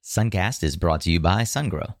Suncast is brought to you by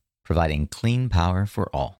SunGrow, providing clean power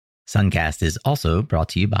for all. Suncast is also brought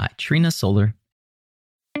to you by Trina Solar.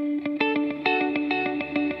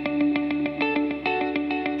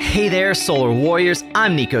 Hey there, Solar Warriors.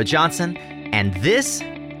 I'm Nico Johnson, and this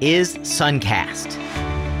is Suncast.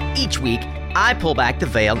 Each week, I pull back the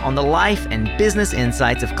veil on the life and business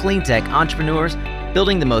insights of clean tech entrepreneurs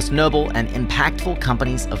building the most noble and impactful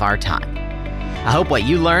companies of our time. I hope what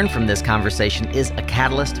you learn from this conversation is a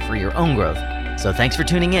catalyst for your own growth. So thanks for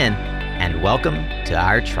tuning in, and welcome to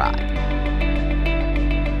our tribe.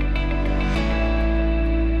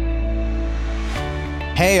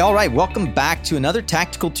 Hey, all right, welcome back to another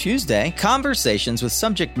Tactical Tuesday, conversations with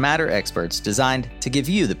subject matter experts designed to give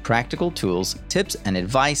you the practical tools, tips, and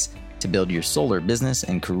advice to build your solar business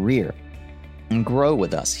and career and grow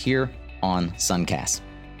with us here on Suncast.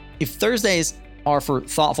 If Thursdays are for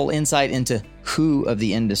thoughtful insight into who of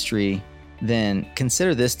the industry, then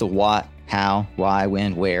consider this the what, how, why,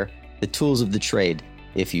 when, where, the tools of the trade,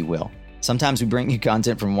 if you will. Sometimes we bring you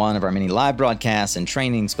content from one of our many live broadcasts and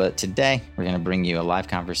trainings, but today we're going to bring you a live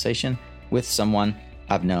conversation with someone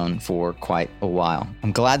I've known for quite a while.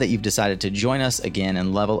 I'm glad that you've decided to join us again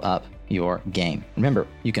and level up your game. Remember,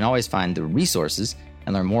 you can always find the resources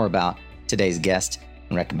and learn more about today's guest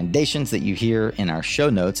and recommendations that you hear in our show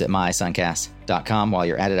notes at mysuncast.com. While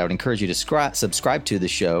you're at it, I would encourage you to subscribe to the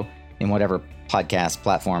show in whatever podcast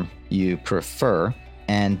platform you prefer,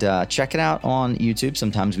 and check it out on YouTube.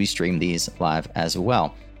 Sometimes we stream these live as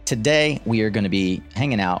well. Today, we are going to be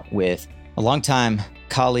hanging out with a longtime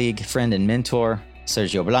colleague, friend, and mentor,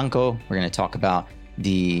 Sergio Blanco. We're going to talk about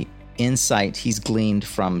the insight he's gleaned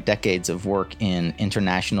from decades of work in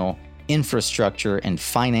international infrastructure and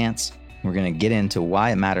finance. We're going to get into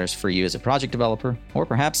why it matters for you as a project developer, or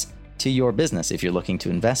perhaps to your business if you're looking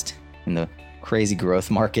to invest in the crazy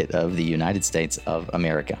growth market of the United States of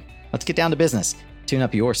America. Let's get down to business. Tune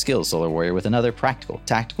up your skills, Solar Warrior, with another practical,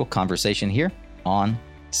 tactical conversation here on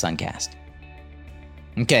Suncast.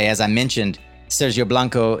 Okay, as I mentioned, Sergio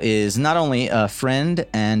Blanco is not only a friend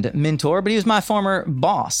and mentor, but he was my former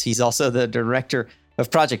boss. He's also the director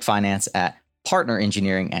of project finance at Partner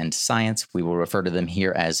Engineering and Science. We will refer to them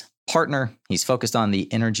here as Partner. He's focused on the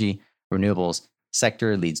energy renewables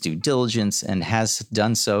sector, leads due diligence, and has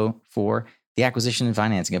done so for the acquisition and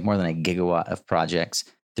financing of more than a gigawatt of projects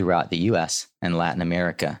throughout the U.S. and Latin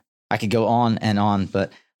America. I could go on and on,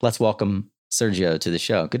 but let's welcome Sergio to the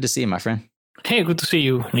show. Good to see you, my friend. Hey, good to see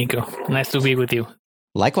you, Nico. Nice to be with you.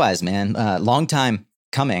 Likewise, man. Long time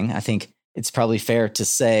coming. I think it's probably fair to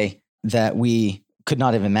say that we could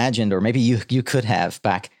not have imagined, or maybe you could have,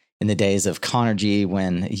 back in the days of Conergy,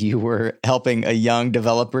 when you were helping a young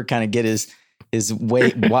developer kind of get his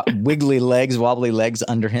wobbly legs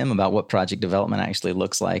under him about what project development actually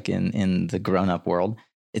looks like in the grown-up world.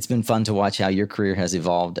 It's been fun to watch how your career has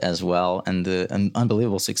evolved as well, and the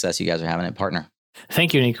unbelievable success you guys are having at Partner.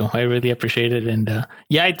 Thank you, Nico. I really appreciate it. And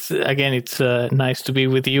it's nice to be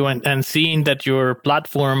with you and seeing that your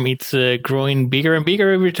platform, it's growing bigger and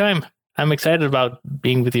bigger every time. I'm excited about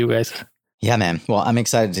being with you guys. Yeah, man. Well, I'm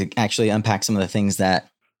excited to actually unpack some of the things that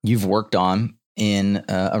you've worked on in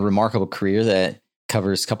a remarkable career that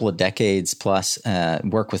covers a couple of decades plus.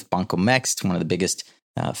 Work with Banco Mext, one of the biggest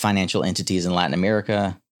financial entities in Latin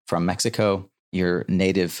America, from Mexico, your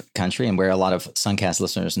native country, and where a lot of Suncast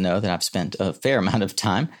listeners know that I've spent a fair amount of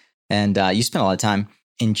time. And you spent a lot of time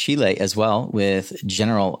in Chile as well with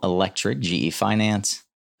General Electric, GE Finance.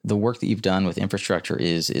 The work that you've done with infrastructure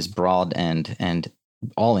is broad and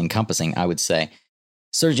all-encompassing, I would say.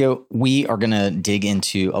 Sergio, we are going to dig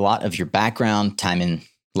into a lot of your background, time in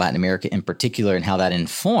Latin America in particular, and how that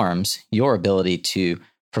informs your ability to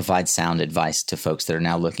provide sound advice to folks that are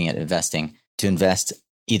now looking at investing, to invest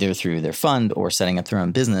either through their fund or setting up their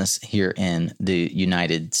own business here in the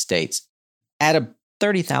United States. At a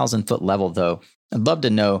 30,000-foot level, though, I'd love to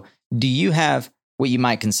know, do you have what you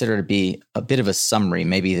might consider to be a bit of a summary,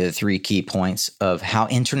 maybe the 3 key points of how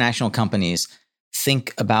international companies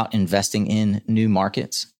think about investing in new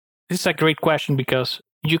markets? This is a great question, because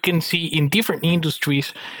you can see in different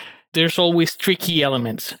industries, there's always 3 key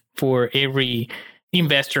elements for every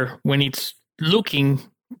investor when it's looking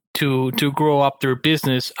to grow up their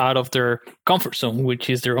business out of their comfort zone, which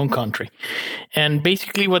is their own country. And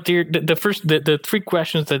basically what the 3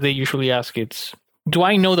 questions that they usually ask, it's, do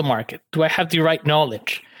I know the market? Do I have the right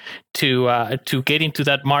knowledge to get into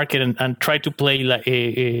that market and try to play like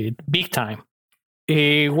a big time?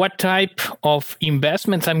 What type of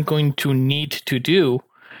investments I'm going to need to do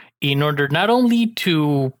in order not only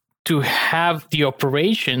to have the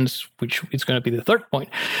operations, which is going to be the third point,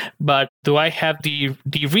 but do I have the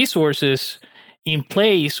resources in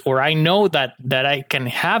place, or I know that I can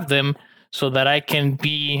have them so that I can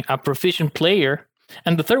be a proficient player.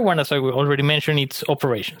 And the third one, as I already mentioned, it's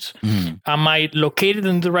operations. Am I located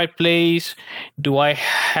in the right place? Do I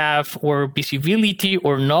have or visibility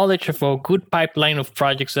or knowledge of a good pipeline of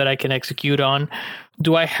projects that I can execute on?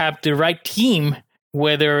 Do I have the right team,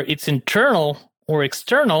 whether it's internal or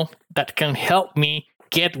external, that can help me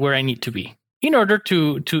get where I need to be in order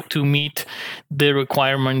to meet the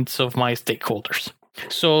requirements of my stakeholders?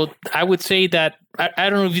 So I would say that I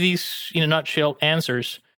don't know if this, in a nutshell,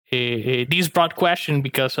 answers this broad question,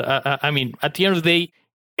 because I mean, at the end of the day,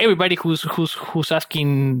 everybody who's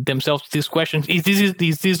asking themselves this question, is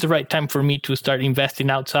this the right time for me to start investing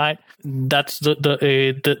outside? That's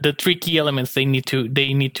the three key elements they need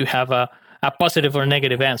to have a positive or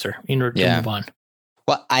negative answer in order to move on.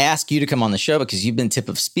 Well, I asked you to come on the show because you've been tip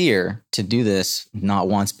of spear to do this not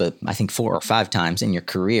once, but I think 4 or 5 times in your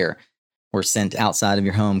career. Were sent outside of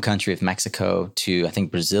your home country of Mexico to, I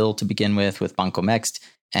think, Brazil to begin with Bancomext,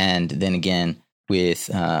 and then again with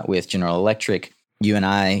General Electric. You and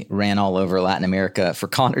I ran all over Latin America for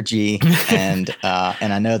Conergy, and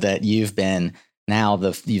I know that you've been now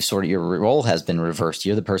your role has been reversed.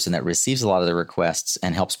 You're the person that receives a lot of the requests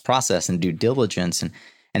and helps process and due diligence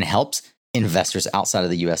and helps investors outside of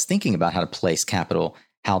the U.S. thinking about how to place capital,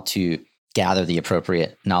 how to gather the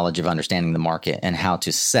appropriate knowledge of understanding the market, and how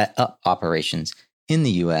to set up operations in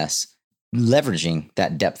the U.S., leveraging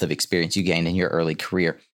that depth of experience you gained in your early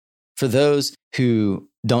career. For those who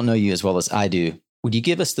don't know you as well as I do, would you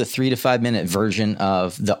give us the 3 to 5 minute version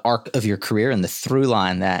of the arc of your career and the through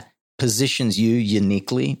line that positions you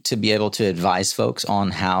uniquely to be able to advise folks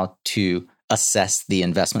on how to assess the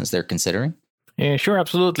investments they're considering? Yeah, sure,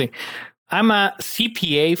 absolutely. I'm a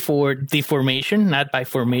CPA for deformation, not by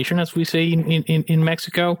formation, as we say in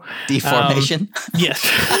Mexico. Deformation? Yes.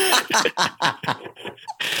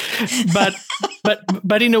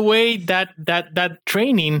 but in a way that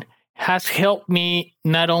training has helped me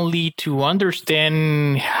not only to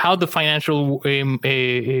understand how the financial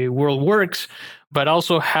world works, but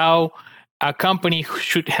also how a company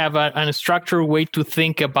should have a structured way to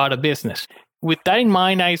think about a business. With that in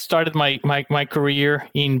mind, I started my career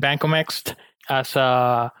in Bancomext as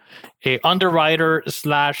a underwriter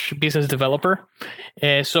 / business developer.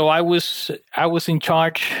 So I was in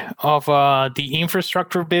charge of the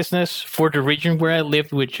infrastructure business for the region where I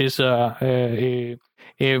lived, which is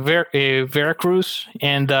Veracruz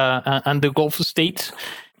and the Gulf States.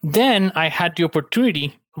 Then I had the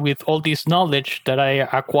opportunity, with all this knowledge that I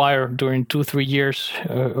acquired during 2-3 years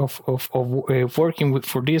of working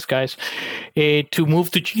for these guys, to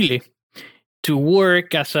move to Chile to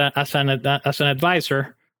work as an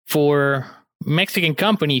advisor for Mexican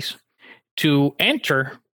companies to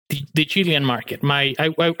enter the Chilean market.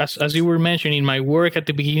 As you were mentioning, my work at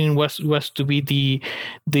the beginning was to be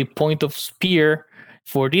the point of spear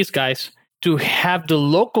for these guys, to have the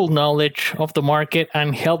local knowledge of the market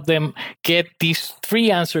and help them get these three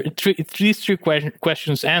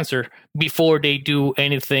questions answered before they do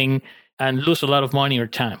anything and lose a lot of money or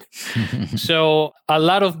time. So a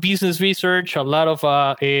lot of business research, a lot of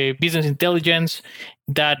business intelligence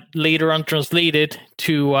that later on translated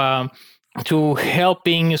to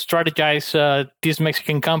helping strategize these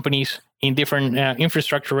Mexican companies in different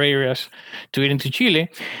infrastructure areas to get into Chile.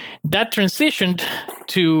 That transitioned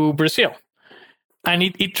to Brazil.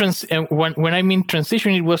 And when I mean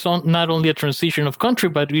transition, it was not only a transition of country,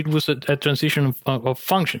 but it was a transition of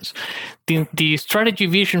functions. The strategy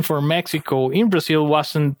vision for Mexico in Brazil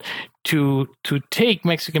wasn't to take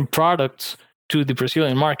Mexican products to the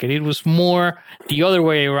Brazilian market. It was more the other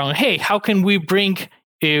way around. Hey, how can we bring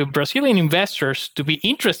Brazilian investors to be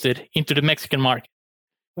interested into the Mexican market?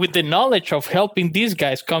 With the knowledge of helping these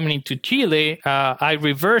guys coming into Chile, I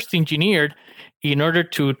reverse engineered in order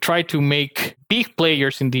to try to make big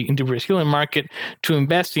players in the Brazilian market to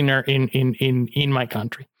invest in my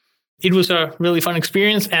country. It was a really fun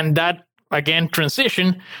experience, and that again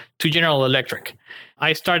transitioned to General Electric.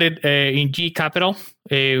 I started in GE Capital,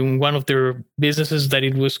 one of their businesses that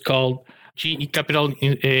it was called GE Capital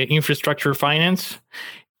Infrastructure Finance.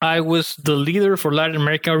 I was the leader for Latin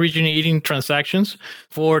America, originating transactions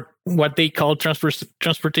for what they call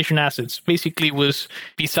transportation assets. Basically, was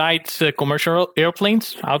besides commercial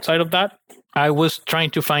airplanes, outside of that, I was trying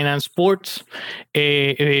to finance ports,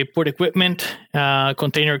 port equipment,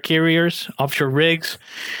 container carriers, offshore rigs,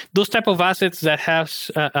 those type of assets that have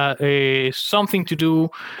something to do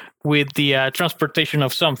with the transportation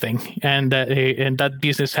of something, and that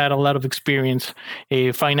business had a lot of experience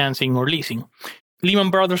financing or leasing.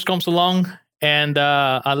 Lehman Brothers comes along, and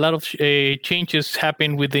a lot of changes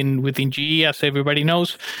happened within GE, as everybody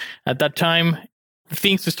knows. At that time,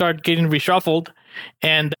 things start getting reshuffled,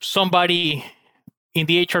 and somebody in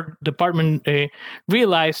the HR department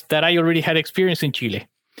realized that I already had experience in Chile,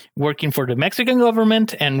 working for the Mexican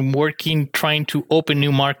government and trying to open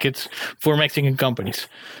new markets for Mexican companies.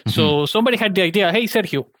 Mm-hmm. So somebody had the idea, hey,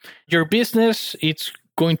 Sergio, your business, it's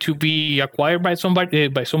going to be acquired by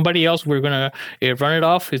somebody else. We're going to run it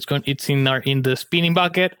off. It's in the spinning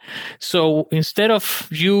bucket. So instead of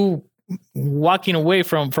you walking away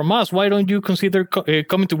from us, why don't you consider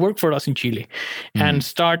coming to work for us in Chile and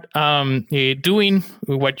start doing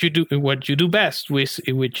what you do best,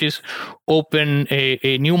 which is open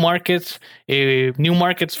new markets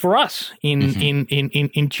for us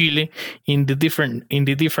in Chile, in the different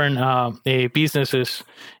businesses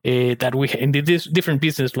that we in the different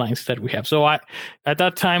business lines that we have. So at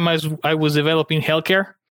that time I was developing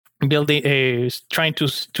healthcare, trying to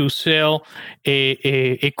sell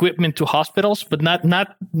equipment to hospitals, but not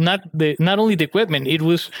only the equipment. It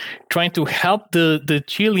was trying to help the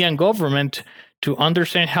Chilean government to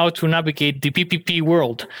understand how to navigate the PPP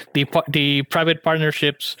world, the private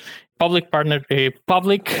partnerships,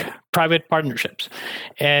 public-private partnerships.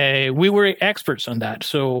 We were experts on that.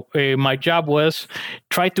 So my job was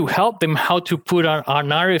try to help them how to put an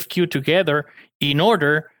RFQ together in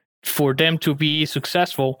order for them to be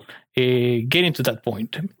successful getting to that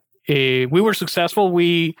point. We were successful.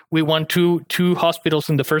 We won two hospitals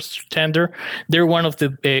in the first tender. They're one of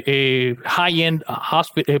the high-end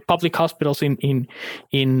public hospitals in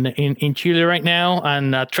Chile right now,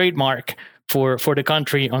 and a trademark for the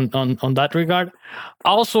country on that regard.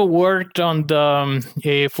 Also worked on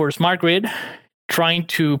the for Smart Grid, trying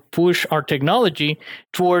to push our technology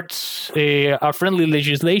towards a friendly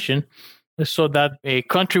legislation, so that a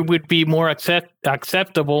country would be more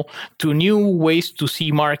acceptable to new ways to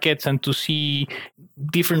see markets and to see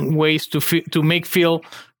different ways to make feel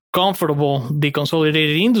comfortable the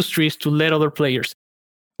consolidated industries to let other players.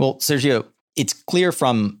 Well, Sergio, it's clear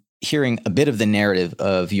from hearing a bit of the narrative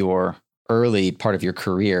of your early part of your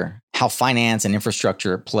career how finance and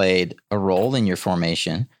infrastructure played a role in your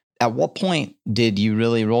formation. At what point did you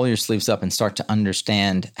really roll your sleeves up and start to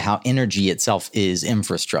understand how energy itself is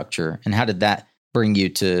infrastructure? And how did that bring you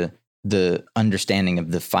to the understanding of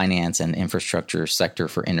the finance and infrastructure sector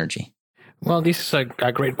for energy? Well, this is a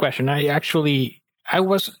great question. I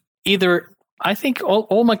think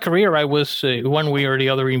all my career, I was one way or the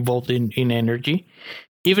other involved in energy,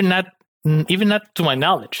 even not to my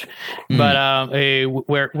knowledge. But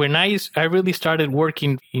when I really started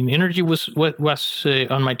working in energy was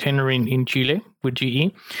on my tenure in Chile with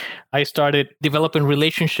GE. I started developing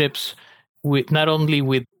relationships with not only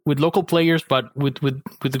with local players, but with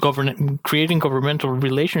the government, creating governmental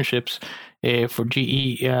relationships for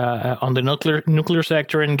GE on the nuclear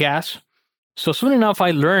sector and gas. So soon enough,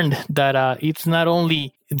 I learned that it's not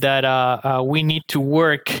only that we need to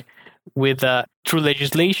work with through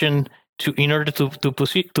legislation in order to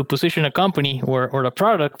position a company or a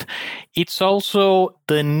product. It's also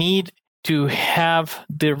the need to have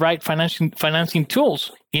the right financing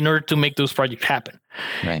tools in order to make those projects happen.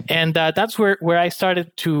 Right. And that's where I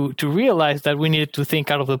started to realize that we needed to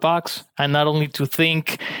think out of the box, and not only to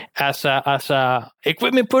think as a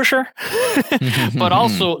equipment pusher, but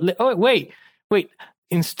also, wait.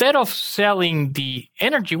 Instead of selling the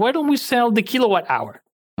energy, why don't we sell the kilowatt hour?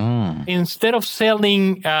 Instead of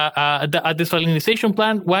selling a desalinization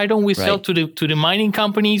plant, why don't we sell to the mining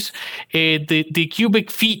companies the cubic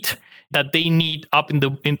feet that they need up in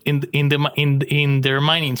their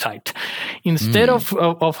mining site? Instead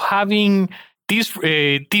of having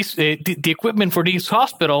the equipment for this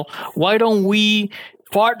hospital, why don't we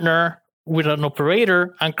partner with an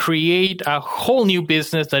operator and create a whole new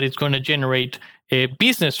business that is going to generate a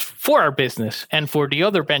business for our business and for the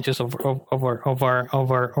other branches of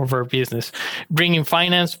our business, bringing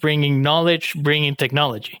finance, bringing knowledge, bringing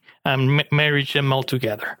technology, and marriage them all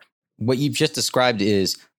together. What you've just described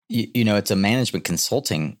is, it's a management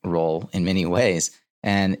consulting role in many ways,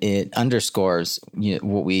 and it underscores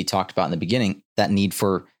what we talked about in the beginning, that need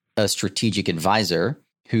for a strategic advisor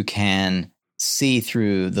who can see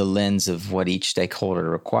through the lens of what each stakeholder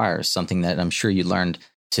requires, something that I'm sure you learned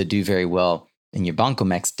to do very well in your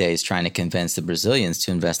Bancomex days, trying to convince the Brazilians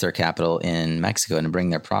to invest their capital in Mexico and to bring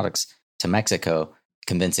their products to Mexico,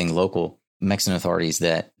 convincing local Mexican authorities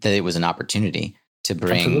that it was an opportunity to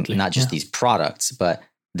bring not just these products, but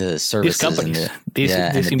the services and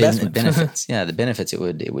the benefits. The benefits it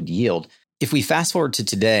would yield. If we fast forward to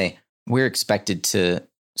today, we're expected to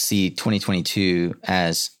see 2022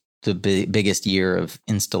 as the biggest year of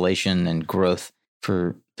installation and growth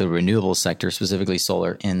for the renewable sector, specifically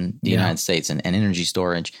solar in the United States and energy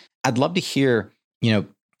storage. I'd love to hear,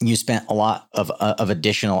 you spent a lot of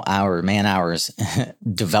additional man hours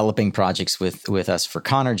developing projects with us for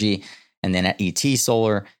Conergy, and then at ET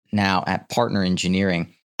Solar, now at Partner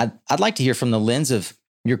Engineering. I'd like to hear from the lens of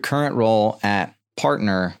your current role at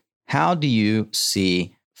Partner. How do you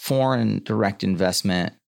see foreign direct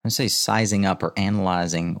investment, I'd say, sizing up or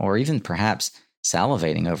analyzing, or even perhaps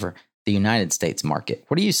salivating over the United States market?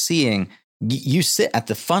 What are you seeing? You sit at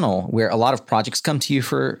the funnel where a lot of projects come to you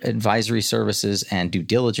for advisory services and due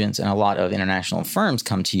diligence, and a lot of international firms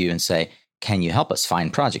come to you and say, can you help us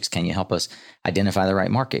find projects? Can you help us identify the right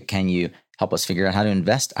market? Can you help us figure out how to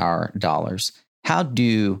invest our dollars? How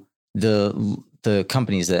do the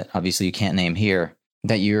companies that obviously you can't name here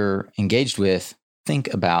that you're engaged with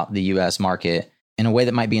think about the U.S. market in a way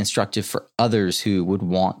that might be instructive for others who would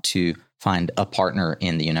want to find a partner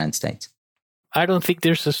in the United States? I don't think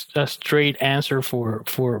there's a straight answer for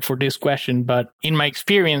this question, but in my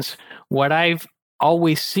experience, what I've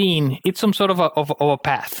always seen, it's some sort of a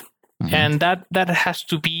path. Mm-hmm. And that has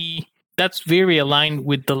to be, that's very aligned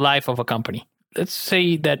with the life of a company. Let's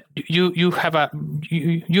say that you have a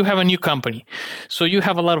new company. So you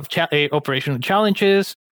have a lot of operational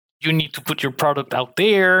challenges. You need to put your product out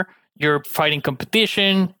there. You're fighting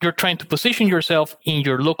competition. You're trying to position yourself in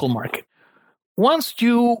your local market. Once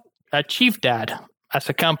you achieve that as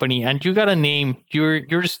a company and you got a name,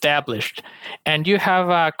 you're established, and you have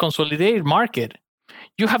a consolidated market,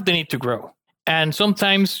 you have the need to grow. And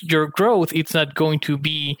sometimes your growth, it's not going to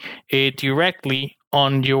be directly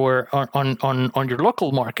on your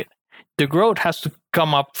local market. The growth has to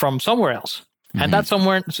come up from somewhere else. Mm-hmm. And that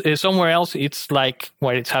somewhere else, it's like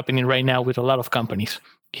what it's happening right now with a lot of companies.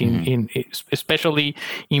 Especially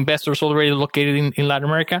investors already located in Latin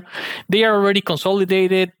America, they are already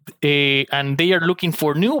consolidated, and they are looking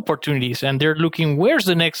for new opportunities, and they're looking where's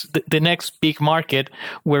the next big market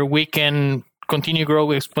where we can continue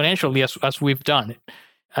growing exponentially as we've done it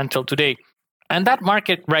until today. And that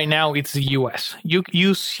market right now, it's the U.S.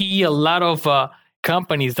 You see a lot of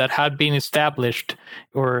companies that have been established,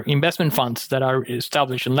 or investment funds that are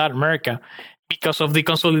established in Latin America, because of the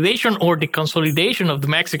consolidation of the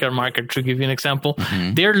Mexican market, to give you an example.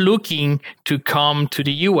 Mm-hmm. They're looking to come to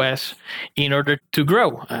the U.S. in order to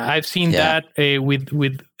grow. I've seen that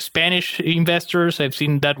with Spanish investors. I've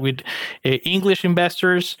seen that with English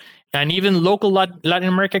investors, and even local Latin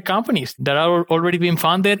American companies that are already being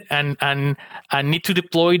funded and need to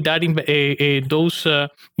deploy those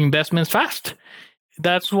investments fast.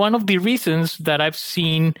 That's one of the reasons that I've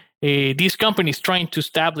seen these companies trying to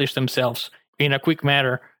establish themselves in a quick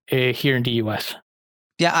manner here in the U.S.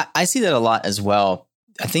 Yeah, I see that a lot as well.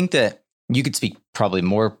 I think that you could speak probably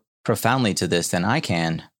more profoundly to this than I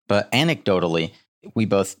can, but anecdotally, we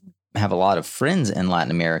both have a lot of friends in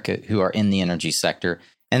Latin America who are in the energy sector,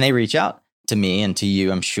 and they reach out to me and to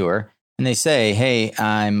you, I'm sure, and they say, hey,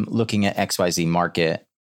 I'm looking at XYZ market.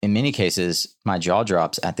 In many cases, my jaw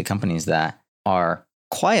drops at the companies that are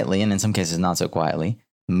quietly, and in some cases not so quietly,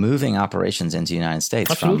 moving operations into the United States.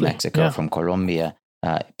 Absolutely. From Mexico, from Colombia,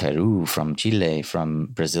 Peru, from Chile, from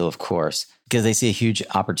Brazil, of course, because they see a huge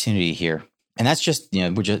opportunity here. And that's just,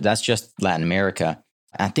 that's just Latin America.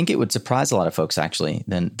 I think it would surprise a lot of folks, actually,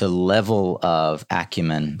 the level of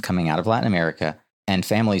acumen coming out of Latin America, and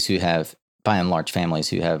families who have, by and large, families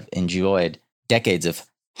who have enjoyed decades of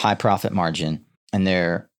high profit margin, and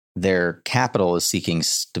their capital is seeking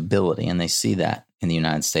stability, and they see that in the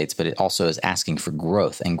United States, but it also is asking for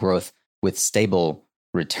growth, and growth with stable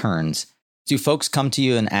returns. Do folks come to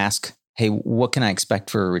you and ask, hey, what can I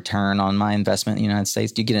expect for a return on my investment in the United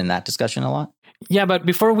States? Do you get in that discussion a lot? Yeah, but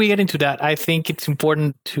before we get into that, I think it's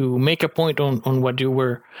important to make a point on what you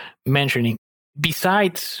were mentioning.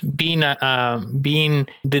 Besides being the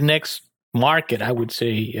next market, I would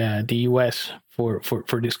say, the US for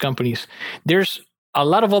these companies, there's a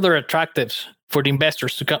lot of other attractives for the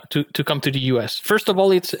investors to come to the U.S. First of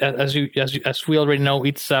all, it's as we already know,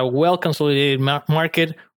 it's a well consolidated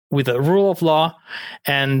market with a rule of law,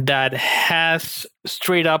 and that has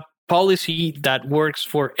straight up policy that works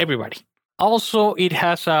for everybody. Also, it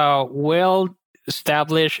has a well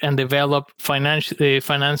established and developed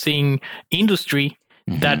financing industry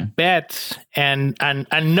that bets and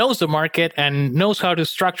knows the market and knows how to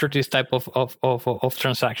structure this type of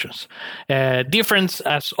transactions. Different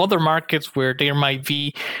as other markets where there might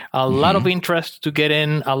be a lot of interest to get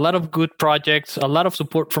in, a lot of good projects, a lot of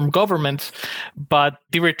support from governments, but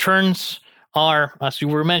the returns are, as you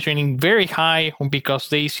were mentioning, very high because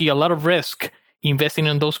they see a lot of risk investing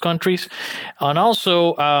in those countries. And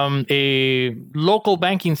also, local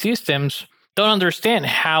banking systems don't understand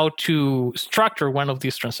how to structure one of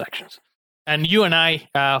these transactions. And you and I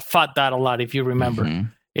fought that a lot, if you remember. Mm-hmm.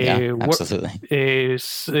 Yeah, absolutely.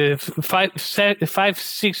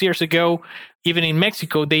 5-6 years ago, even in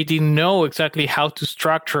Mexico, they didn't know exactly how to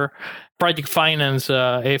structure project finance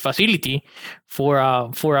a facility for a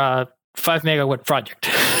 5 megawatt project.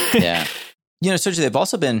 Yeah. Sergio, they've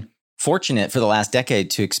also been fortunate for the last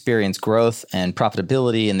decade to experience growth and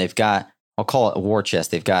profitability, and they've got, I'll call it a war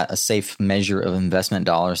chest. They've got a safe measure of investment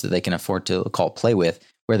dollars that they can afford to play with,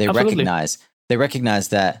 where they recognize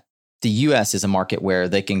that the U.S. is a market where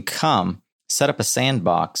they can come, set up a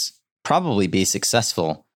sandbox, probably be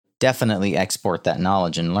successful, definitely export that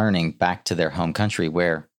knowledge and learning back to their home country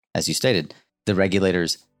where, as you stated, the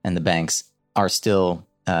regulators and the banks are still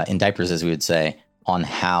in diapers, as we would say, on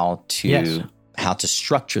how to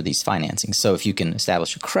structure these financings. So if you can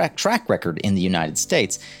establish a correct track record in the United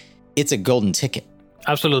States, it's a golden ticket.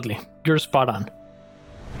 Absolutely. You're spot on.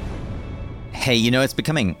 Hey, it's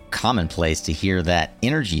becoming commonplace to hear that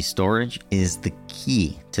energy storage is the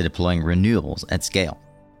key to deploying renewables at scale.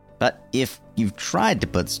 But if you've tried to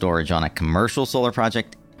put storage on a commercial solar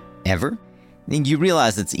project ever, then you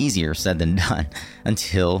realize it's easier said than done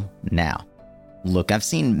until now. Look, I've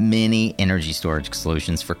seen many energy storage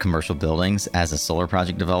solutions for commercial buildings as a solar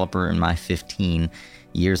project developer in my 15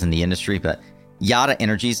 years in the industry, but Yada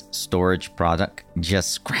Energy's storage product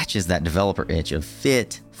just scratches that developer itch of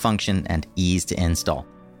fit, function, and ease to install.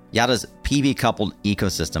 Yada's PV-coupled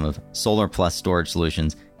ecosystem of solar plus storage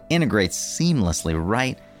solutions integrates seamlessly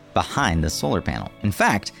right behind the solar panel. In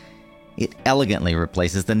fact, it elegantly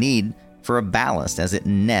replaces the need for a ballast as it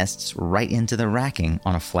nests right into the racking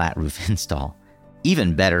on a flat roof install.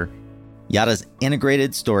 Even better, Yada's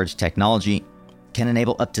integrated storage technology can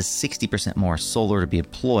enable up to 60% more solar to be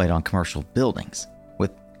deployed on commercial buildings.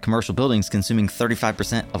 With commercial buildings consuming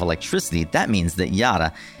 35% of electricity, that means that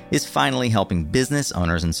Yada is finally helping business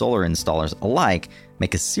owners and solar installers alike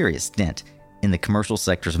make a serious dent in the commercial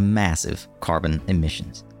sector's massive carbon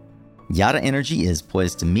emissions. Yada Energy is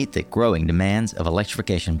poised to meet the growing demands of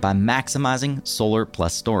electrification by maximizing solar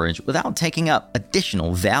plus storage without taking up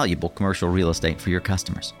additional valuable commercial real estate for your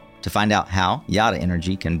customers. To find out how Yada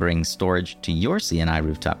Energy can bring storage to your CNI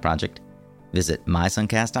rooftop project, visit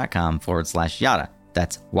mysuncast.com/Yada.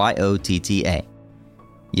 That's YOTTA.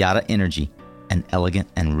 Yada Energy, an elegant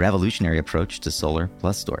and revolutionary approach to solar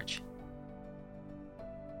plus storage.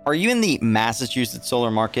 Are you in the Massachusetts solar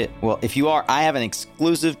market? Well, if you are, I have an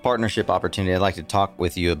exclusive partnership opportunity I'd like to talk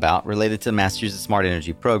with you about related to the Massachusetts Smart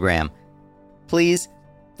Energy Program. Please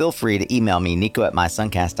feel free to email me,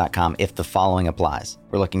 nico@mysuncast.com, if the following applies.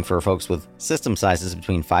 We're looking for folks with system sizes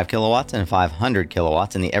between 5 kilowatts and 500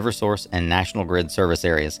 kilowatts in the Eversource and National Grid service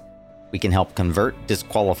areas. We can help convert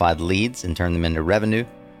disqualified leads and turn them into revenue.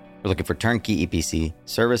 We're looking for turnkey EPC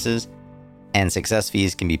services, and success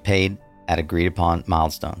fees can be paid at agreed upon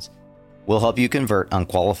milestones. We'll help you convert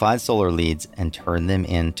unqualified solar leads and turn them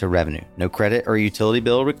into revenue. No credit or utility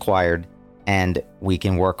bill required, and we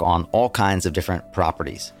can work on all kinds of different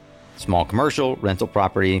properties. Small commercial, rental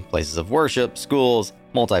property, places of worship, schools,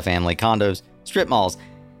 multifamily condos, strip malls.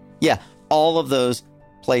 Yeah, all of those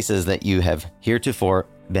places that you have heretofore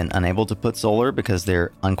been unable to put solar because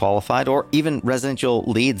they're unqualified, or even residential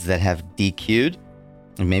leads that have DQ'd.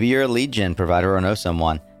 Maybe you're a lead gen provider or know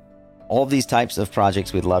someone. All of these types of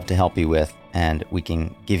projects we'd love to help you with, and we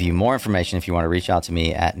can give you more information if you want to reach out to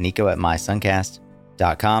me at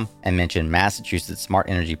nico@mysuncast.com and mention Massachusetts Smart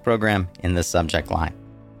Energy Program in the subject line.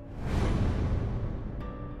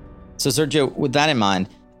 So Sergio, with that in mind,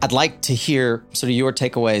 I'd like to hear sort of your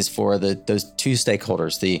takeaways for those two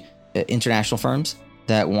stakeholders, the international firms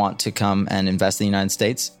that want to come and invest in the United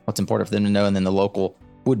States, what's important for them to know, and then the local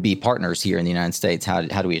would-be partners here in the United States. How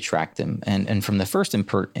do we attract them? And from the first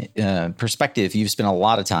perspective, you've spent a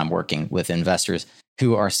lot of time working with investors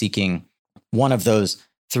who are seeking one of those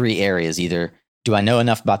three areas. Either, do I know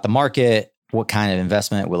enough about the market? What kind of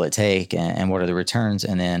investment will it take? And what are the returns?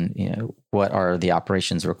 And then, what are the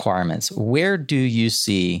operations requirements? Where do you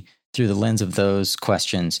see, through the lens of those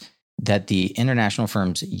questions, that the international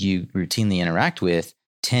firms you routinely interact with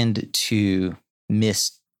tend to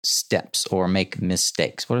miss steps or make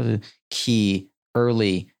mistakes? What are the key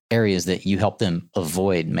early areas that you help them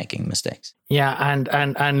avoid making mistakes? Yeah,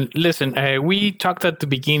 and listen, we talked at the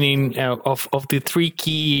beginning of the three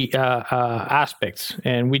key aspects,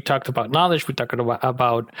 and we talked about knowledge, we talked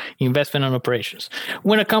about investment and operations.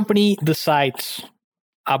 When a company decides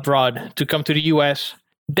abroad to come to the US,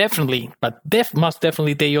 definitely, but most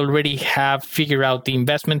definitely, they already have figured out the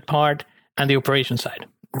investment part and the operation side.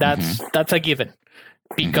 That's a given,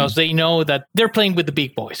 because they know that they're playing with the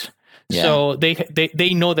big boys. Yeah. So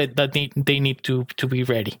they know that they need to be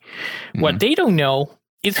ready. What they don't know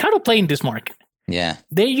is how to play in this market. Yeah.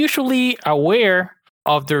 They're usually aware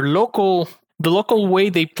of the local way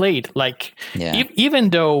they played. Like, even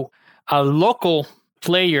though a local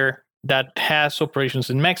player that has operations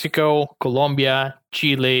in Mexico, Colombia,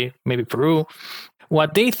 Chile, maybe Peru,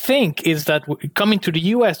 what they think is that coming to the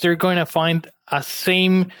US, they're going to find a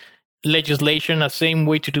same legislation, a same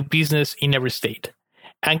way to do business in every state.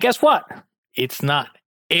 And guess what? It's not.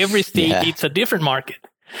 Every state, it's a different market.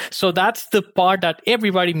 So that's the part that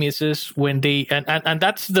everybody misses when they, and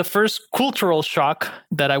that's the first cultural shock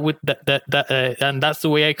that I would, and that's the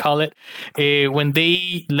way I call it, when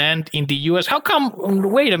they land in the US. How come,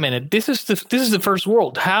 wait a minute, this is the first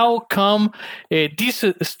world. How come this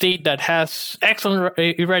state that has excellent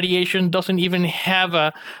irradiation doesn't even have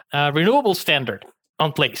a renewable standard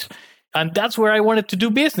on place? And that's where I wanted to do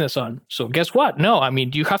business on. So guess what? No, I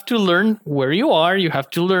mean, you have to learn where you are. You have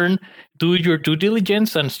to learn, do your due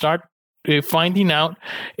diligence, and start finding out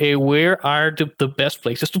where are the best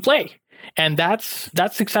places to play. And that's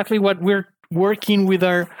exactly what we're working with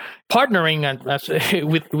our partnering and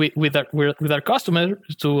with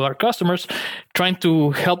our customers, trying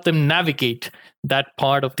to help them navigate that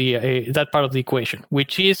part of the equation,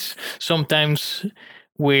 which is sometimes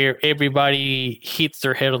where everybody hits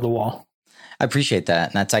their head on the wall. I appreciate that.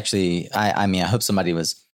 And that's actually, I mean, I hope somebody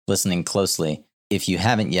was listening closely. If you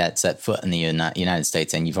haven't yet set foot in the United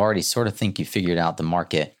States and you've already sort of think you figured out the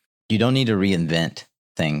market, you don't need to reinvent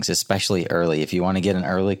things, especially early. If you want to get an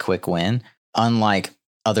early quick win, unlike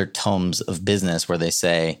other tomes of business where they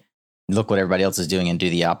say, look what everybody else is doing and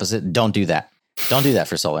do the opposite. Don't do that. Don't do that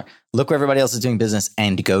for solar. Look where everybody else is doing business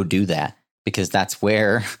and go do that, because that's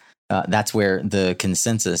where the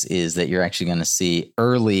consensus is that you're actually going to see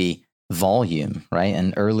early volume, right?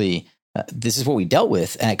 And early, this is what we dealt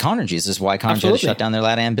with at Conergy. This is why Conergy had to shut down their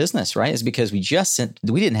LATAM business, right? Is because we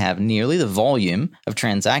didn't have nearly the volume of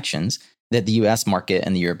transactions that the US market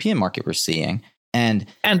and the European market were seeing. And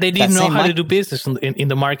they didn't know how to do business in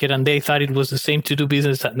the market, and they thought it was the same to do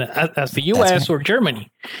business as the US or Germany.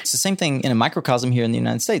 It's the same thing in a microcosm here in the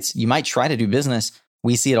United States. You might try to do business.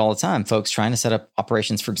 We see it all the time. Folks trying to set up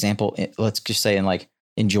operations, for example, let's just say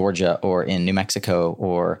in Georgia or in New Mexico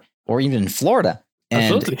or even in Florida.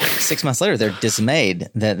 And Absolutely. 6 months later, they're dismayed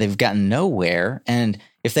that they've gotten nowhere. And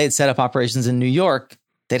if they had set up operations in New York,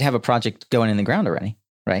 they'd have a project going in the ground already,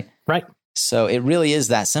 right? Right. So it really is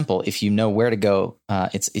that simple. If you know where to go,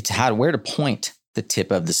 it's where to point the tip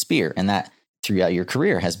of the spear. And that throughout your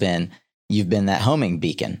career you've been that homing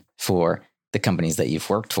beacon for the companies that you've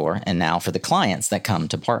worked for, and now for the clients that come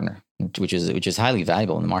to partner, which is highly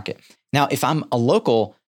valuable in the market. Now, if I'm a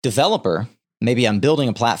local developer, maybe I'm building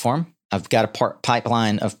a platform, I've got a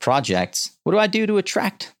pipeline of projects. What do I do to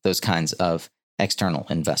attract those kinds of external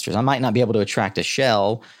investors? I might not be able to attract a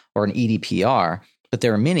Shell or an EDPR, but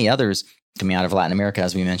there are many others coming out of Latin America,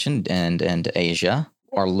 as we mentioned, and Asia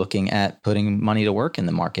are looking at putting money to work in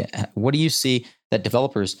the market. What do you see that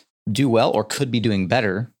developers do well or could be doing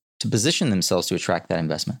better to position themselves to attract that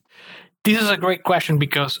investment? This is a great question,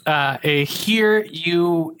 because here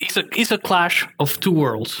it's a clash of two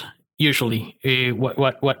worlds. Usually,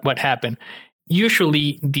 what happened?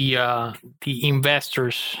 Usually, the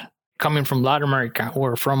investors coming from Latin America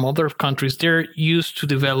or from other countries, they're used to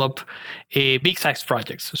develop big size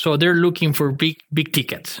projects. So they're looking for big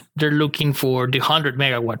tickets. They're looking for the 100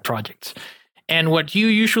 megawatt projects. And what you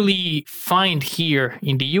usually find here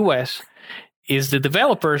in the US is the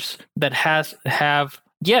developers that have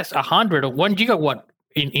 100 or 1 gigawatt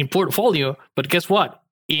in portfolio, but guess what?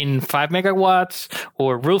 In 5 megawatts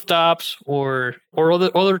or rooftops or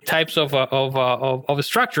other types of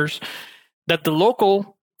structures, that the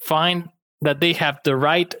local find that they have the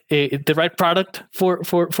right product for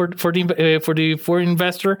the foreign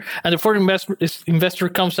investor, and the foreign investor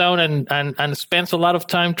comes out and spends a lot of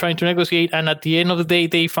time trying to negotiate, and at the end of the day,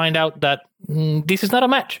 they find out that this is not a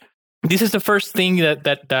match. This is the first thing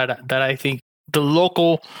that I think the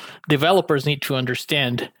local developers need to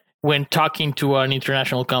understand when talking to an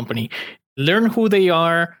international company. Learn who they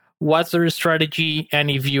are, what's their strategy, and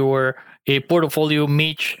if your portfolio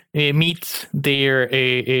meets their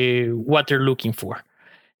what they're looking for.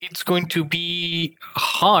 It's going to be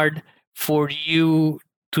hard for you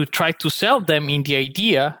to try to sell them in the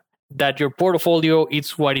idea that your portfolio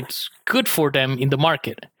is what it's good for them in the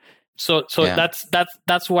market. So yeah.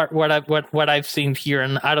 That's what I've seen here,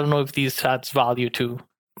 and I don't know if this adds value to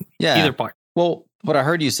either part. Well, what I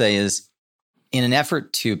heard you say is in an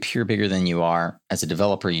effort to appear bigger than you are, as a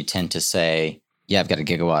developer, you tend to say, yeah, I've got a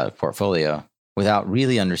gigawatt portfolio without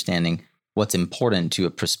really understanding what's important to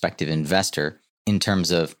a prospective investor in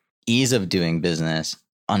terms of ease of doing business,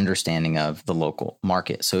 understanding of the local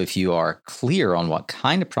market. So if you are clear on what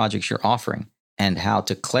kind of projects you're offering and how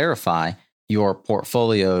to clarify your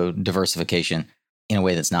portfolio diversification in a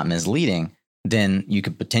way that's not misleading, then you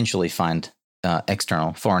could potentially find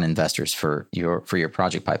external foreign investors for your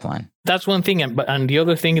project pipeline. That's one thing, and the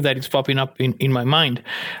other thing that is popping up in my mind,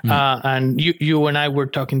 and you and I were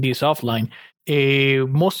talking this offline.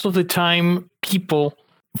 Most of the time, people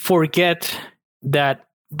forget that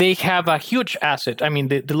they have a huge asset. I mean,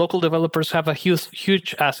 the local developers have a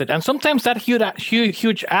huge asset, and sometimes that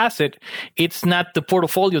huge asset, it's not the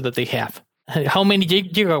portfolio that they have. How many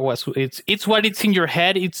gigawatts? It's what it's in your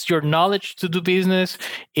head. It's your knowledge to do business.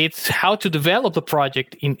 It's how to develop a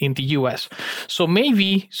project in the US. So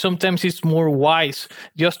maybe sometimes it's more wise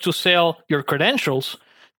just to sell your credentials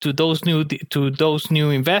to those new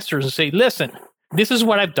investors and say, listen, this is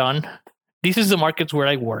what I've done. This is the markets where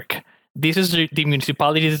I work. This is the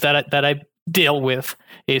municipalities that I deal with,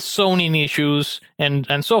 zoning issues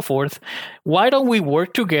and so forth. Why don't we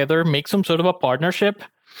work together, make some sort of a partnership?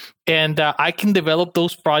 And I can develop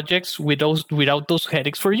those projects without those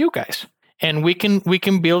headaches for you guys. And we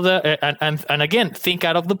can build and again, think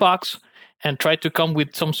out of the box and try to come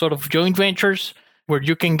with some sort of joint ventures where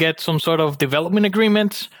you can get some sort of development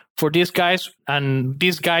agreements for these guys, and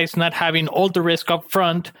these guys not having all the risk up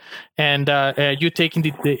front, and you taking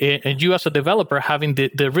you as a developer having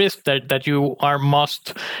the risk that you are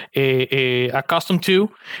most accustomed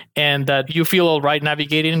to, and that you feel all right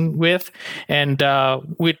navigating with, and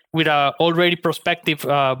with a already prospective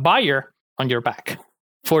buyer on your back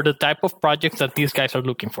for the type of projects that these guys are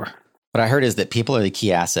looking for. What I heard is that people are the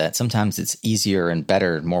key asset. Sometimes it's easier and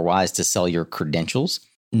better, more wise to sell your credentials.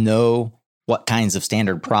 Know what kinds of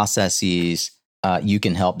standard processes you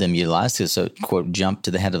can help them utilize to, so quote, jump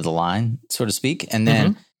to the head of the line, so to speak. And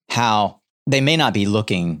then how they may not be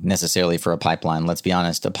looking necessarily for a pipeline. Let's be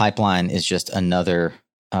honest. A pipeline is just another,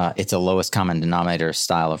 it's a lowest common denominator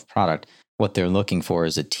style of product. What they're looking for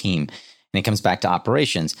is a team. And it comes back to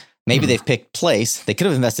operations. Maybe they've picked place. They could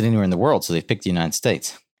have invested anywhere in the world, so they've picked the United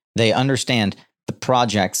States. They understand the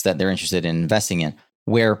projects that they're interested in investing in.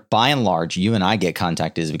 Where by and large, you and I get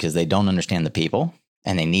contacted is because they don't understand the people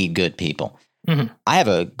and they need good people. I have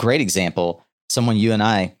a great example, someone you and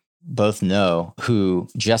I both know who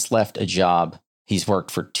just left a job. He's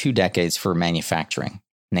worked for 2 decades for manufacturing,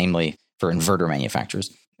 namely for inverter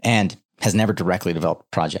manufacturers, and has never directly developed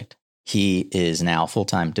a project. He is now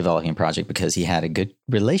full-time developing a project because he had a good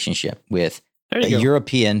relationship with a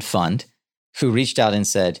European fund who reached out and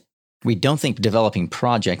said, we don't think developing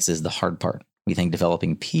projects is the hard part. We think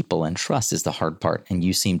developing people and trust is the hard part. And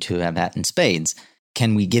you seem to have that in spades.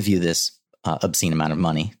 Can we give you this obscene amount of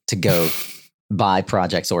money to go buy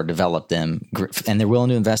projects or develop them? And they're willing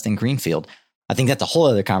to invest in greenfield. I think that's a whole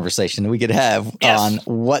other conversation that we could have on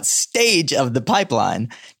what stage of the pipeline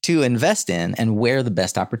to invest in and where the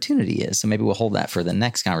best opportunity is. So maybe we'll hold that for the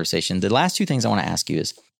next conversation. The last 2 things I want to ask you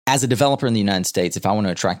is, as a developer in the United States, if I want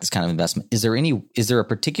to attract this kind of investment, is there a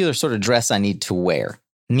particular sort of dress I need to wear?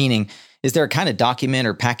 Meaning, is there a kind of document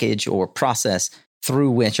or package or process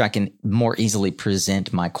through which I can more easily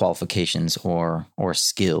present my qualifications or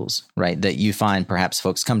skills, right? That you find perhaps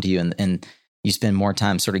folks come to you and you spend more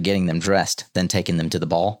time sort of getting them dressed than taking them to the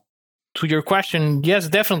ball? To your question, yes,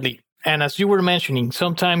 definitely. And as you were mentioning,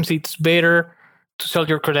 sometimes it's better to sell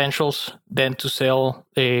your credentials than to sell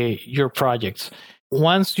your projects.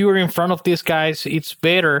 Once you're in front of these guys, it's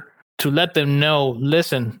better to let them know,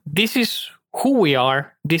 listen, this is who we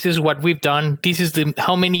are. This is what we've done. This is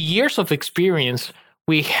how many years of experience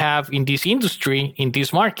we have in this industry, in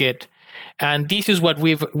this market, and this is what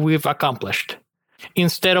we've accomplished.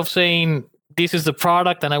 Instead of saying, this is the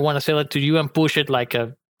product and I want to sell it to you and push it like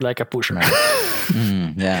a pusher.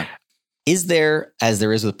 Yeah. Is there, as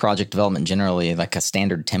there is with project development generally, like a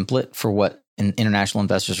standard template for what international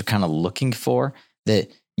investors are kind of looking for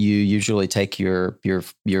that you usually take your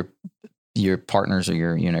partners or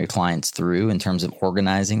your clients through in terms of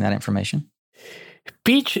organizing that information?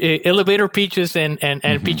 Elevator pitches and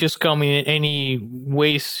pitches come in any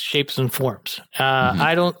ways, shapes, and forms.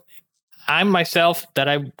 I'm myself, that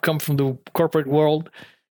I come from the corporate world,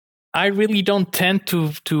 I really don't tend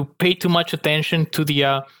to pay too much attention to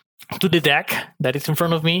the deck that is in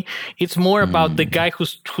front of me. It's more about the guy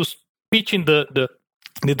who's pitching the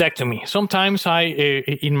the deck to me. Sometimes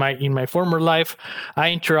in my former life,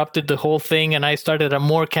 I interrupted the whole thing and I started a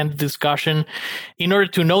more candid discussion in order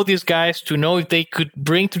to know these guys, to know if they could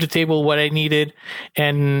bring to the table what I needed,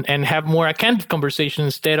 and have more a candid conversation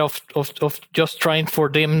instead of just trying for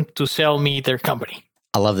them to sell me their company.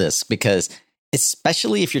 I love this because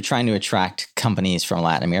especially if you're trying to attract companies from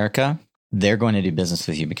Latin America, they're going to do business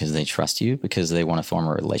with you because they trust you, because they want to form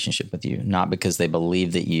a relationship with you, not because they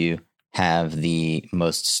believe that you have the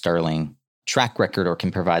most sterling track record or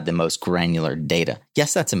can provide the most granular data.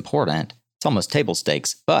 Yes, that's important. It's almost table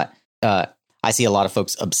stakes. But I see a lot of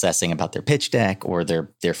folks obsessing about their pitch deck or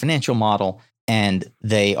their financial model, and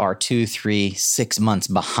they are 2, 3, 6 months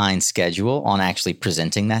behind schedule on actually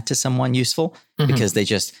presenting that to someone useful because they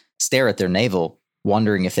just stare at their navel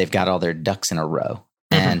wondering if they've got all their ducks in a row.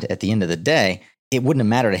 And at the end of the day, it wouldn't have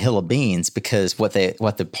mattered a hill of beans, because what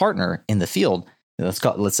the partner in the field,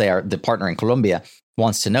 let's say the partner in Colombia,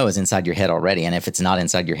 wants to know is inside your head already. And if it's not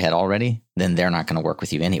inside your head already, then they're not going to work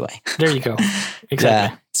with you anyway. There you go.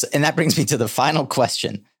 Exactly. And that brings me to the final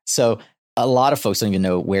question. So a lot of folks don't even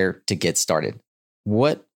know where to get started.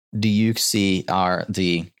 What do you see are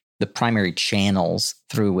the primary channels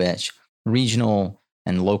through which regional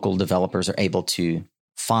and local developers are able to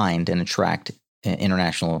find and attract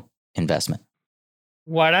international investment?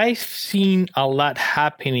 What I've seen a lot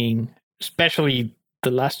happening, especially the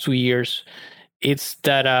last 2 years, it's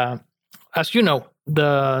that, as you know,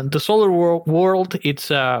 the solar world, it's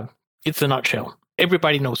a nutshell.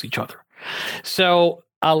 Everybody knows each other. So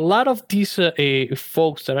a lot of these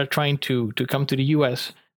folks that are trying to come to the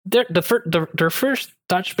US, their first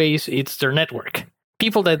touch base, it's their network.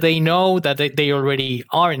 People that they know, that they already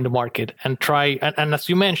are in the market, and try. And as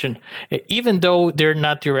you mentioned, even though they're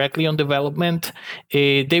not directly on development,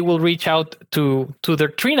 they will reach out to their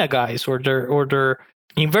Trina guys or their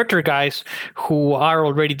inverter guys who are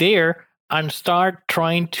already there, and start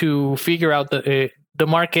trying to figure out the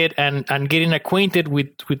market and getting acquainted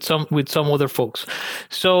with some other folks.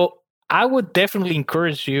 So I would definitely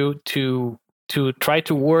encourage you to try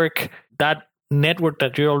to work that network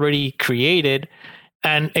that you already created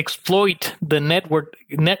and exploit the network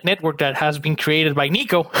that has been created by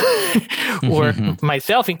Nico or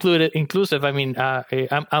myself inclusive. I mean,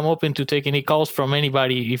 I'm open to take any calls from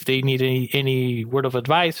anybody if they need any word of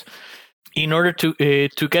advice in order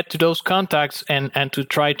to get to those contacts and to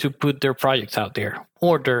try to put their projects out there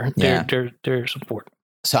or their support.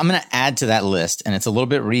 So I'm going to add to that list, and it's a little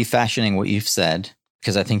bit refashioning what you've said,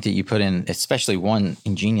 because I think that you put in especially one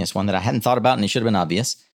ingenious one that I hadn't thought about, and it should have been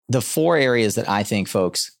obvious. The 4 areas that I think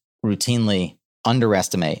folks routinely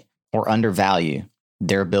underestimate or undervalue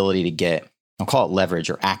their ability to get, I'll call it leverage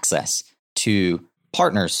or access to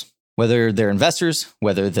partners, whether they're investors,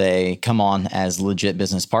 whether they come on as legit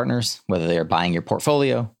business partners, whether they're buying your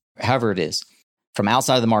portfolio, however it is, from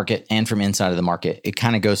outside of the market and from inside of the market. It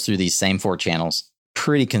kind of goes through these same 4 channels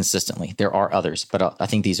pretty consistently. There are others, but I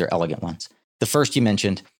think these are elegant ones. The first you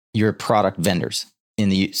mentioned, your product vendors. In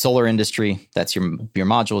the solar industry, that's your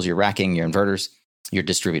modules, your racking, your inverters, your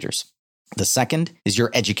distributors. The second is your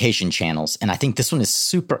education channels. And I think this one is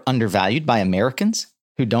super undervalued by Americans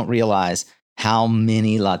who don't realize how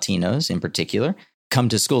many Latinos in particular come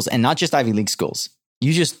to schools, and not just Ivy League schools.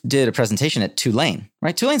 You just did a presentation at Tulane,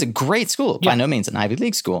 right? Tulane's a great school, by no means an Ivy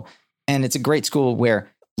League school. And it's a great school where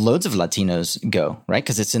loads of Latinos go, right?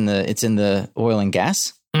 Because it's in the oil and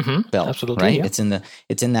gas belt, absolutely, right? Yeah.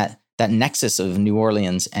 It's in that nexus of New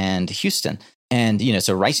Orleans and Houston. And,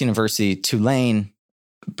 so Rice University, Tulane,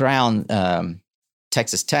 Brown,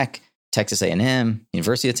 Texas Tech, Texas A&M,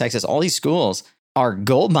 University of Texas, all these schools are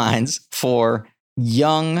gold mines for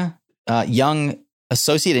young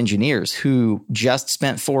associate engineers who just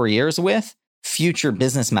spent 4 years with future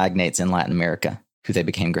business magnates in Latin America, who they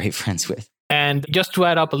became great friends with. And just to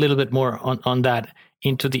add up a little bit more on that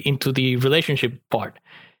into the relationship part,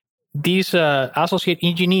 these associate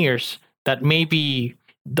engineers that maybe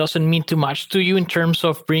doesn't mean too much to you in terms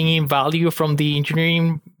of bringing value from the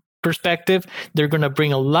engineering perspective, they're going to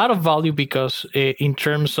bring a lot of value because in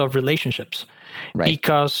terms of relationships. Right.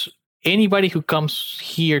 Because anybody who comes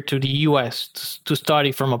here to the US to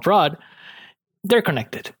study from abroad, they're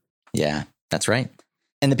connected. Yeah, that's right.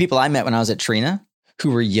 And the people I met when I was at Trina,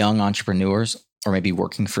 who were young entrepreneurs or maybe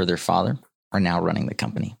working for their father, are now running the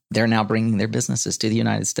company. They're now bringing their businesses to the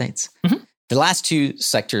United States. The last 2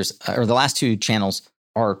 sectors or the last 2 channels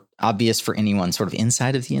are obvious for anyone sort of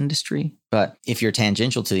inside of the industry. But if you're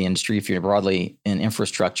tangential to the industry, if you're broadly in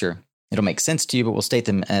infrastructure, it'll make sense to you, but we'll state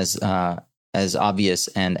them as obvious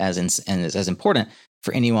and as important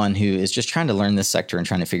for anyone who is just trying to learn this sector and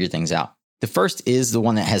trying to figure things out. The first is the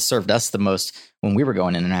one that has served us the most when we were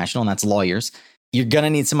going international, and that's lawyers. You're going to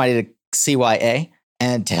need somebody to CYA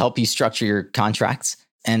and to help you structure your contracts.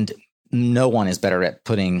 And no one is better at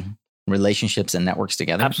putting relationships and networks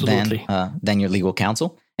together than your legal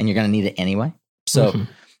counsel. And you're going to need it anyway. So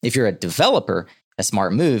if you're a developer, a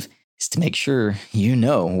smart move is to make sure you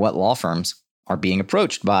know what law firms are being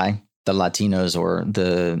approached by the Latinos or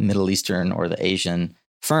the Middle Eastern or the Asian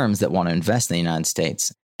firms that want to invest in the United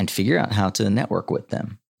States, and figure out how to network with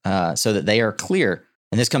them so that they are clear.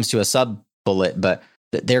 And this comes to a sub bullet, but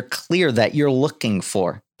that they're clear that you're looking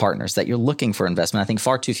for partners, that you're looking for investment. I think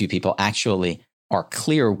far too few people actually are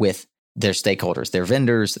clear with their stakeholders, their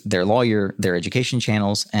vendors, their lawyer, their education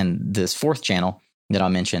channels, and this fourth channel that I'll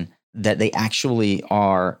mention, that they actually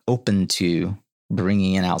are open to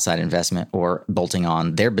bringing in outside investment or bolting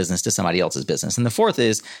on their business to somebody else's business. And the fourth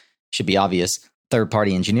should be obvious,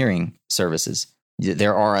 third-party engineering services.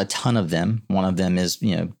 There are a ton of them. One of them is,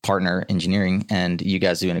 partner engineering, and you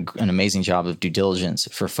guys do an amazing job of due diligence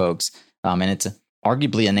for folks. And it's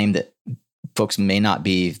arguably a name that folks may not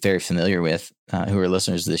be very familiar with who are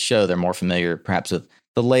listeners to this show. They're more familiar perhaps with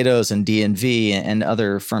the Leidos and DNV and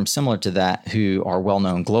other firms similar to that who are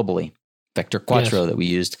well-known globally. Vector Quattro that we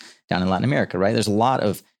used down in Latin America, right? There's a lot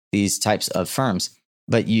of these types of firms,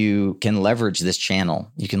 but you can leverage this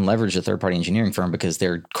channel. You can leverage a third-party engineering firm because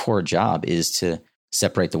their core job is to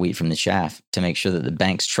separate the wheat from the chaff, to make sure that the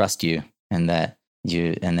banks trust you and that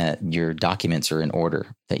your documents are in order,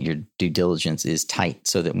 that your due diligence is tight,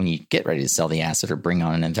 so that when you get ready to sell the asset or bring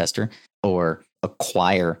on an investor or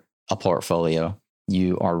acquire a portfolio,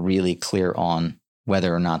 you are really clear on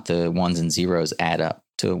whether or not the ones and zeros add up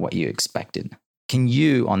to what you expected. Can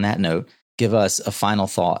you, on that note, give us a final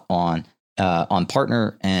thought on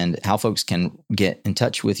Partner and how folks can get in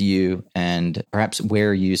touch with you and perhaps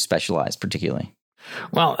where you specialize particularly?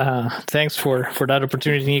 Well, thanks for that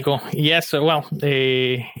opportunity, Nico. Yes,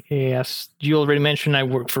 as you already mentioned, I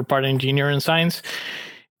work for Partner Engineering Science.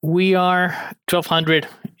 We are 1,200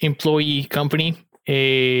 employee company,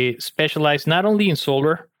 specialized not only in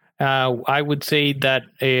solar. I would say that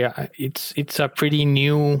it's a pretty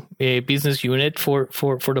new business unit for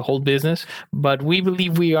the whole business, but we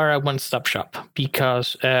believe we are a one-stop shop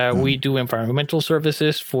because we do environmental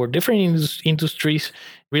services for different industries,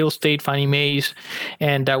 real estate, Fannie Mae's,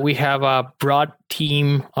 and we have a broad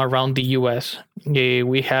team around the U.S.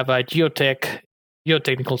 We have a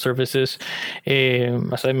geotechnical services,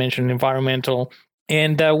 as I mentioned, environmental.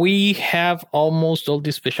 And we have almost all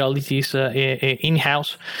these specialties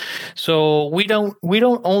in-house. So we don't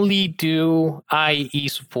only do IE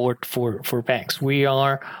support for banks. We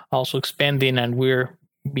are also expanding, and we're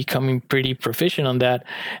becoming pretty proficient on that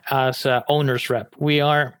as owner's rep. We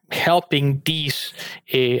are helping these,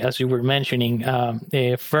 as you were mentioning,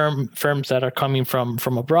 firms that are coming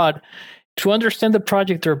from abroad to understand the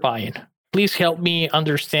project they're buying. Please help me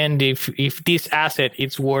understand if this asset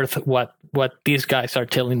is worth what these guys are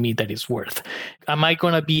telling me that it's worth. Am I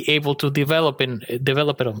going to be able to develop it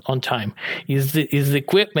on time? Is the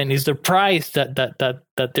equipment, is the price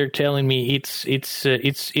that they're telling me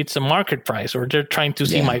it's a market price, or they're trying to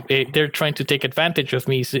see they're trying to take advantage of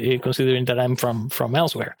me, considering that I'm from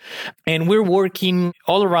elsewhere. And we're working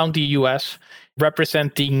all around the U.S.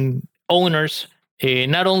 representing owners.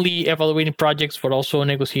 Not only evaluating projects, but also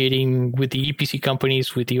negotiating with the EPC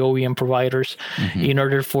companies, with the OEM providers, in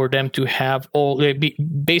order for them to have all,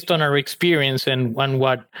 based on our experience and on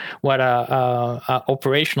what a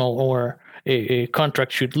operational or a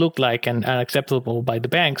contract should look like and acceptable by the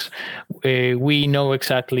banks. We know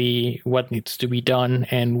exactly what needs to be done,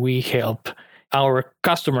 and we help our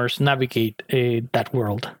customers navigate that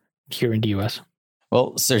world here in the U.S.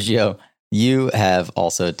 Well, Sergio, you have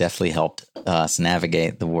also definitely helped us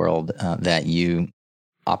navigate the world that you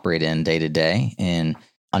operate in day to day in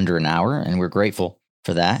under an hour, and we're grateful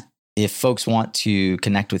for that. If folks want to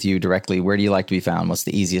connect with you directly, where do you like to be found? What's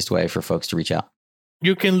the easiest way for folks to reach out?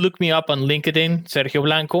 You can look me up on LinkedIn, Sergio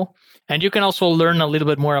Blanco, and you can also learn a little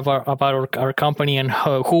bit more about our company and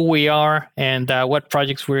who we are and what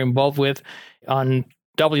projects we're involved with on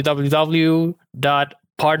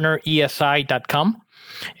www.partneresi.com.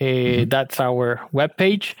 That's our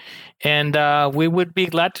webpage. And we would be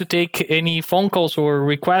glad to take any phone calls or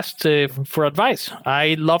requests for advice.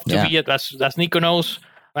 I love to be, as Nico knows,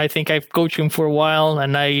 I think I've coached him for a while,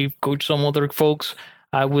 and I coach some other folks.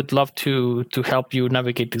 I would love to help you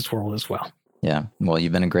navigate this world as well. Yeah. Well,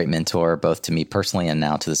 you've been a great mentor, both to me personally and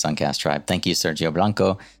now to the Suncast Tribe. Thank you, Sergio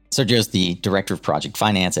Blanco. Sergio is the Director of Project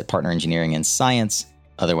Finance at Partner Engineering and Science,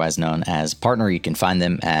 otherwise known as Partner. You can find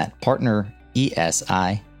them at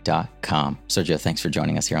partneresi.com. Sergio, thanks for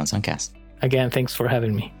joining us here on Suncast. again, thanks for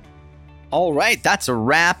having me. All right, that's a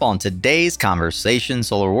wrap on today's conversation,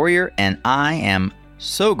 Solar Warrior, and I am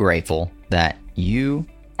so grateful that you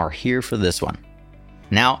are here for this one.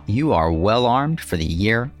 Now you are well armed for the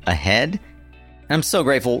year ahead. And I'm so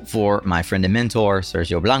grateful for my friend and mentor,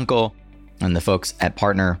 Sergio Blanco, and the folks at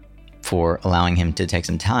Partner for allowing him to take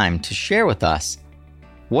some time to share with us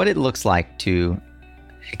what it looks like to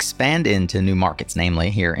expand into new markets, namely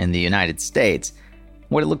here in the United States,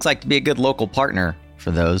 what it looks like to be a good local partner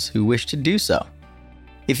for those who wish to do so.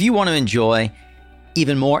 If you want to enjoy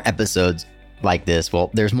even more episodes like this, well,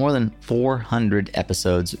 there's more than 400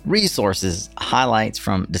 episodes, resources, highlights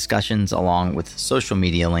from discussions, along with social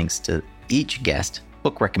media links to each guest,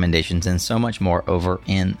 book recommendations, and so much more over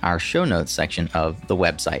in our show notes section of the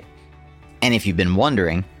website. And if you've been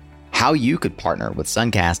wondering how you could partner with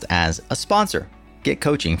Suncast as a sponsor, get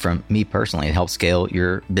coaching from me personally to help scale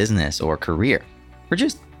your business or career, or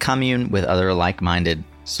just commune with other like-minded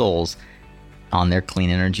souls on their clean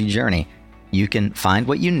energy journey, you can find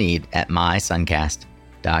what you need at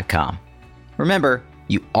mysuncast.com. Remember,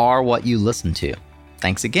 you are what you listen to.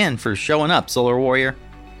 Thanks again for showing up, Solar Warrior.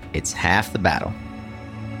 It's half the battle.